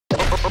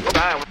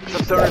Hi,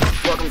 what's up,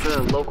 stoners? Welcome to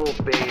the local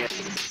band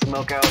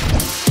Smokeout.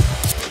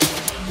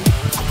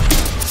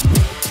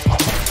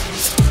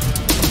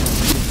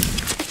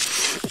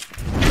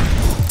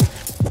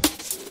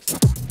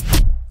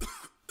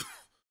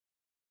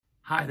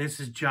 Hi, this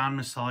is John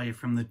Masalia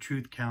from the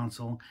Truth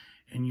Council,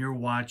 and you're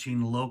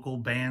watching local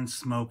band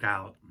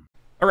Smokeout.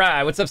 All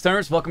right, what's up,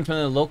 stoners? Welcome to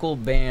the local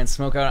band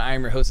Smokeout. I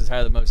am your host, is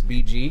Higher the Most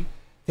BG.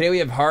 Today we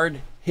have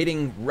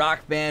hard-hitting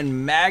rock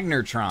band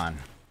Magnertron.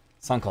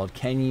 A song called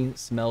 "Can You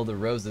Smell the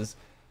Roses."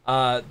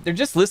 They're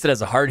just listed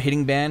as a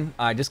hard-hitting band.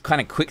 I just kind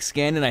of quick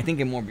scanned, and I think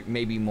it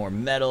maybe more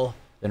metal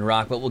than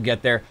rock, but we'll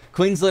get there.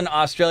 Queensland,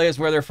 Australia is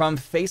where they're from.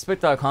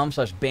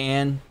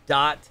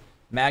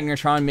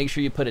 Facebook.com/band.Magnertron. Make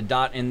sure you put a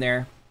dot in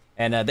there.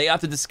 And they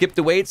opted to skip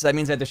the wait, so that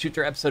means they have to shoot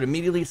their episode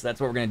immediately, so that's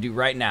what we're going to do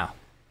right now.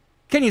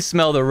 Can you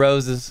smell the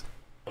roses?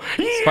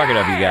 Spark it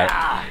up, you got it.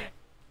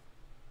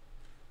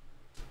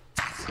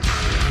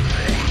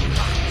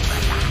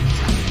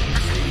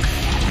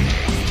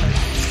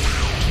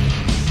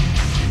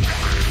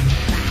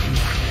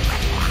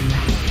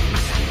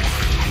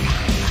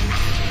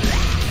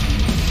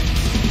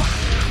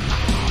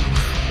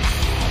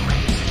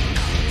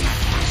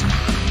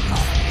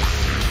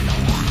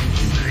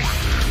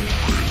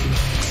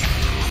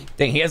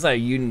 Dang, he has a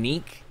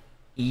unique,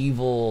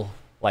 evil,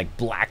 like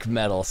black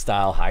metal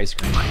style high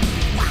scream.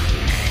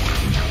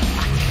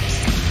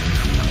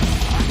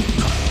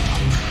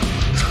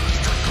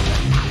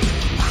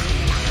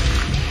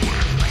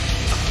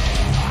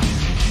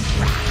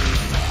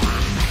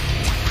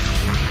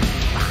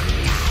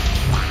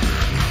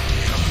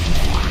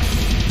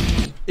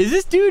 Is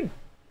this dude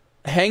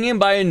hanging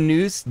by a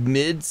noose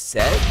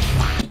mid-set?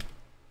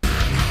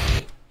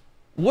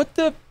 What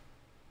the?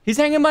 He's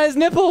hanging by his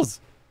nipples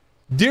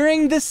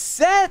during the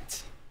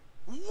set.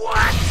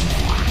 What?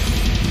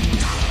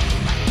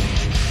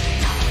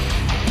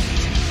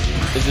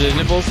 Is it his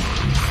nipples?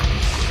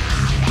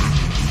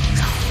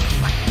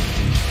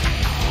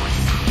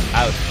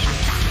 Ouch.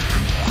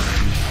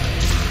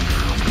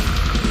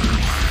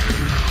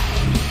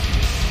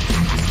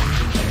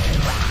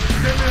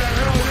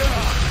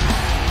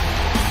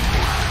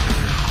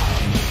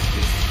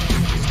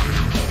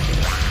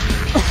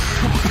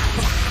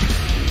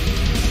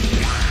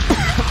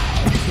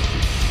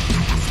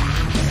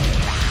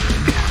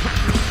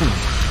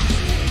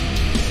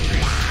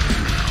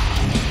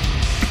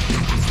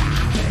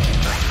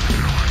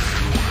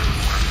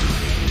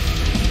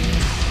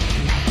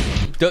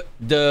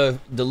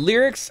 The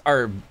lyrics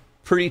are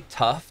pretty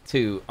tough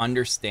to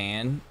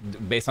understand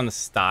based on the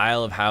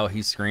style of how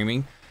he's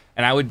screaming,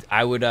 and I wish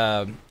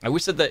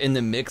that in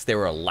the mix they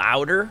were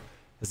louder,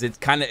 because it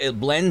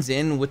blends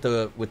in with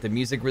the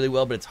music really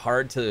well, but it's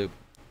hard to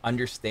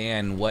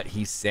understand what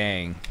he's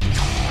saying.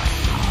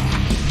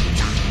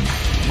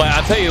 But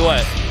I'll tell you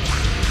what,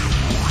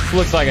 this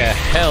looks like a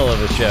hell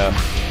of a show.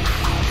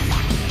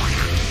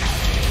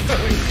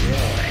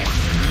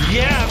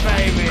 Yeah,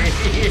 baby.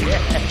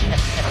 Yeah.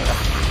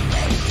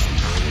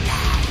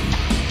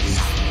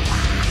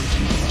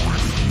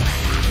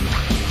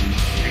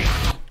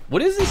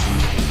 What is this?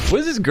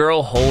 What is this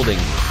girl holding?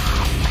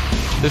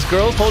 This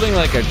girl's holding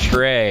like a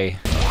tray.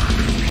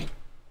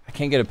 I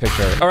can't get a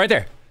picture of it. Oh, right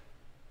there.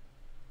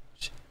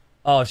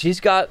 Oh, she's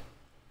got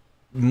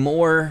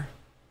more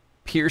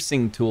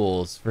piercing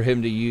tools for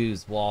him to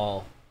use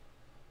while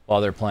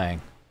they're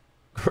playing.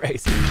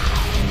 Crazy.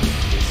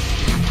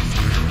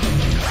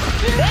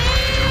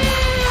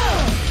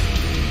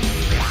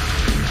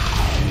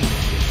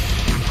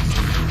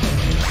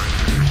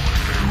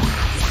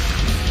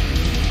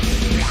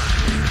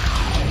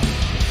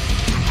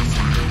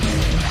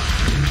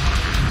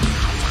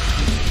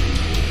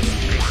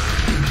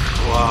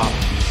 Wow.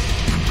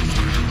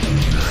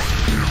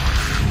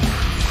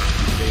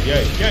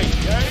 Yay.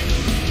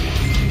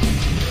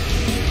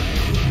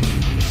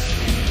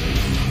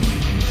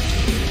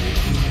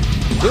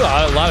 Ooh,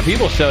 a lot of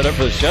people showed up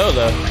for the show,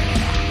 though.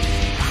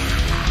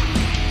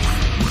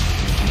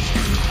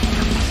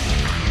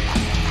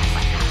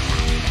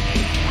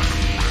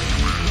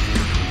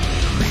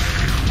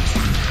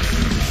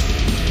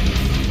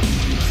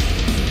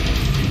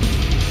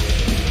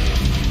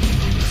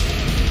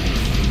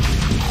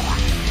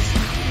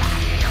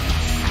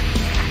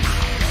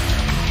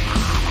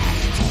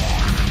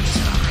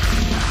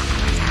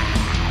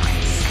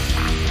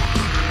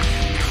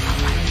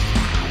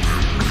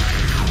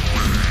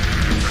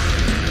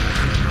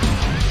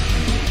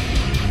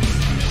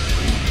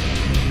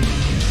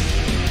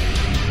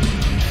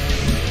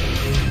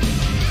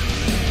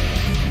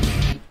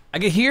 I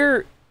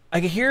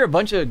could hear a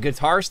bunch of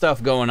guitar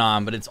stuff going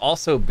on, but it's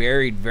also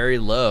buried very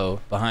low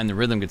behind the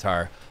rhythm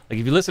guitar. Like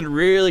if you listen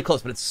really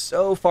close, but it's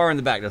so far in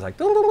the back, there's like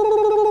going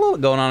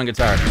on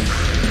guitar.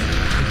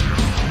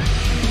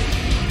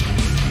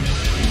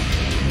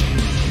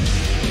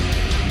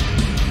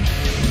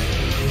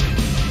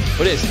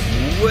 But it's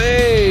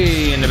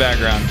way in the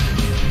background.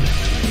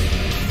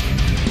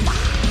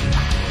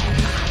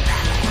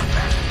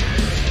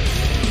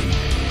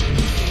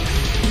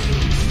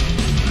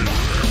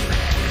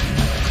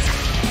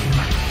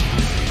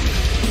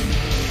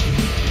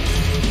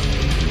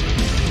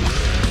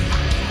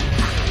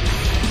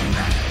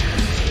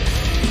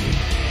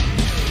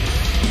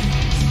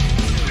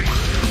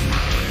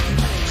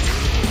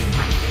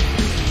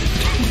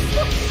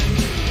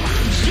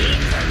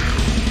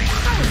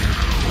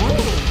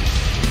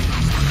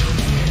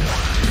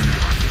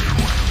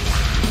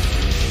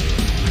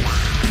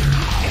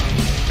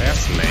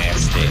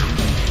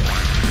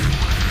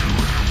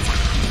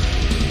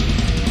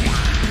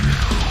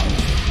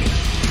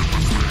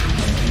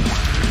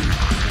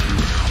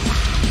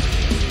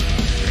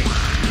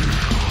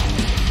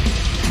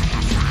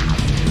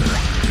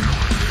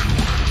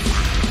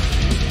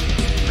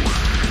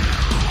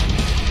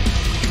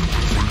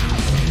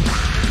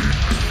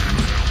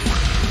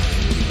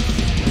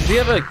 he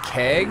have a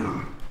keg?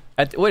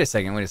 Wait a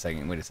second. It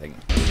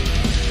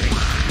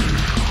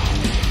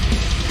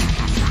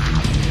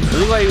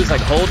looked like he was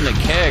like holding a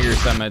keg or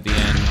something at the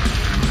end.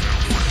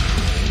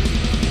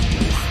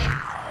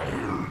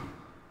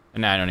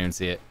 And now I don't even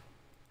see it.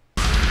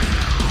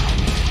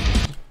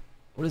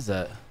 What is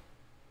that? Is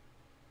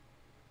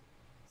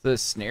that a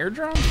snare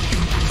drum?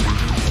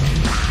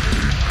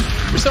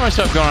 There's so much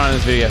stuff going on in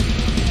this video.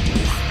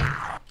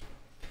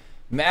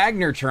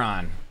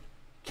 Magnertron.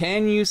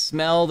 Can you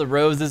smell the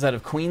roses out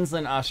of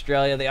Queensland,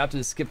 Australia? They opted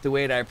to skip the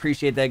wait. I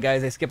appreciate that,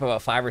 guys. They skip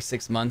about 5 or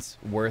 6 months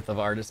worth of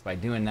artists by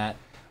doing that.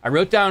 I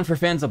wrote down for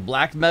fans of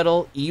black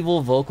metal,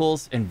 evil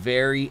vocals, and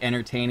very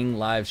entertaining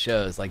live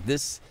shows. Like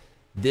this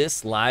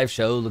live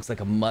show looks like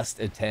a must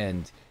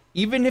attend.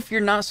 Even if you're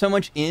not so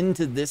much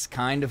into this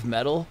kind of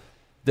metal,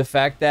 the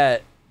fact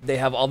that they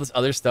have all this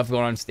other stuff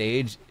going on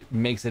stage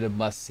makes it a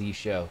must-see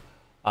show.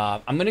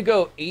 I'm gonna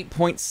go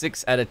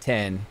 8.6 out of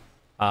 10.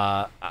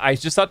 I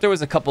just thought there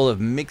was a couple of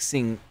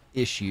mixing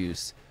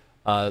issues.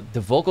 The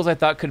vocals I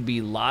thought could be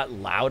a lot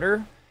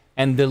louder,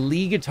 and the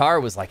lead guitar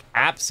was like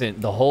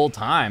absent the whole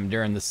time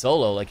during the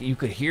solo. Like you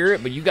could hear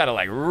it, but you gotta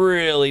like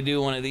really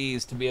do one of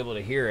these to be able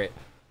to hear it.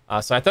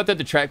 So I thought that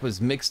the track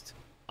was mixed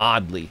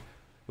oddly.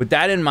 With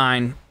that in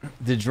mind,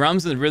 the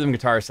drums and the rhythm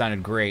guitar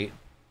sounded great.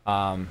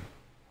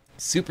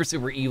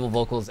 Super evil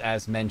vocals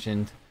as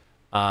mentioned.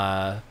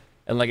 And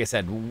like I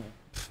said,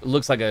 it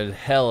looks like a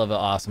hell of an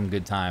awesome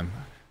good time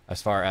as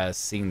far as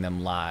seeing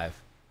them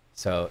live.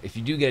 So if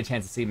you do get a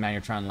chance to see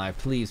Magnertron live,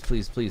 please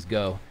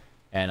go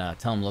and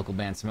tell them local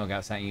band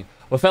Smokeout sent you.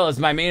 Well, fellas,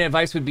 my main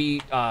advice would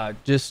be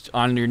just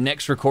on your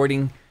next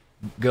recording,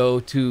 go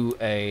to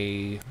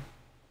a,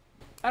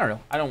 I don't know,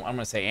 I'm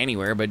gonna say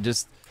anywhere, but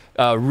just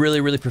a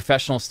really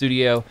professional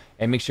studio,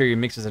 and make sure your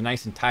mixes are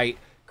nice and tight,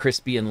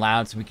 crispy and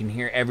loud, so we can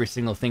hear every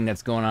single thing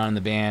that's going on in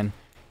the band.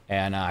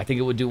 And I think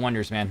it would do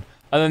wonders, man.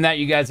 Other than that,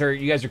 you guys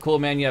are cool,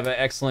 man. You have an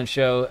excellent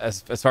show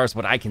as far as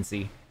what I can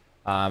see.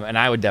 And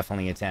I would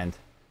definitely attend.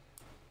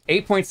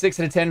 8.6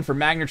 out of 10 for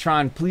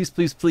Magnertron.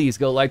 Please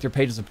go like their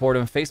page and support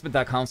them.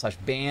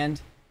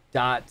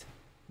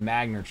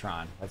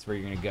 Facebook.com/band.magnetron. That's where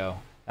you're going to go.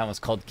 That one's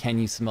called Can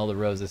You Smell the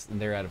Roses? And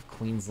they're out of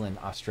Queensland,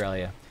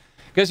 Australia.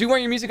 Guys, if you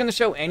want your music on the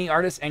show, any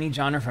artist, any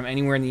genre from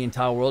anywhere in the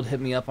entire world, hit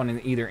me up on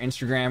either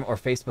Instagram or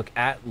Facebook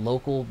at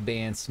Local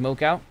Band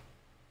Smokeout.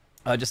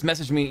 Just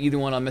message me, either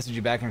one. I'll message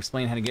you back and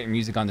explain how to get your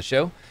music on the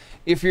show.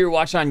 If you're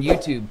watching on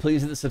YouTube,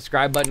 please hit the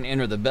subscribe button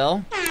and or the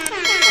bell.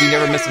 So you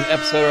never miss an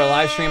episode or a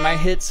live stream. I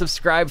hit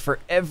subscribe for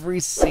every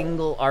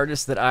single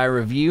artist that I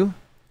review.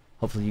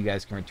 Hopefully you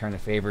guys can return the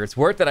favor. It's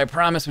worth it, I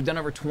promise. We've done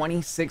over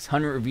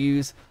 2,600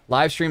 reviews.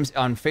 Live streams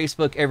on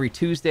Facebook every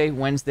Tuesday,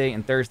 Wednesday,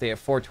 and Thursday at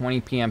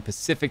 4:20 p.m.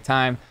 Pacific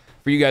time.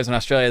 For you guys in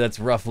Australia, that's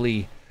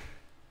roughly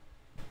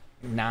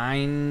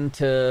 9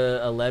 to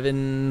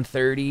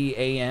 11:30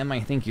 a.m. I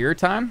think your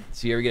time.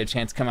 So you ever get a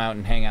chance to come out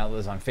and hang out with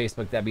us on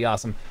Facebook, that'd be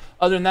awesome.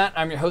 Other than that,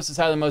 I'm your host, is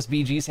Tyler the Most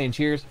BG, saying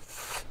cheers,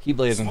 keep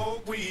blazing,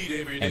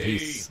 and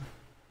peace.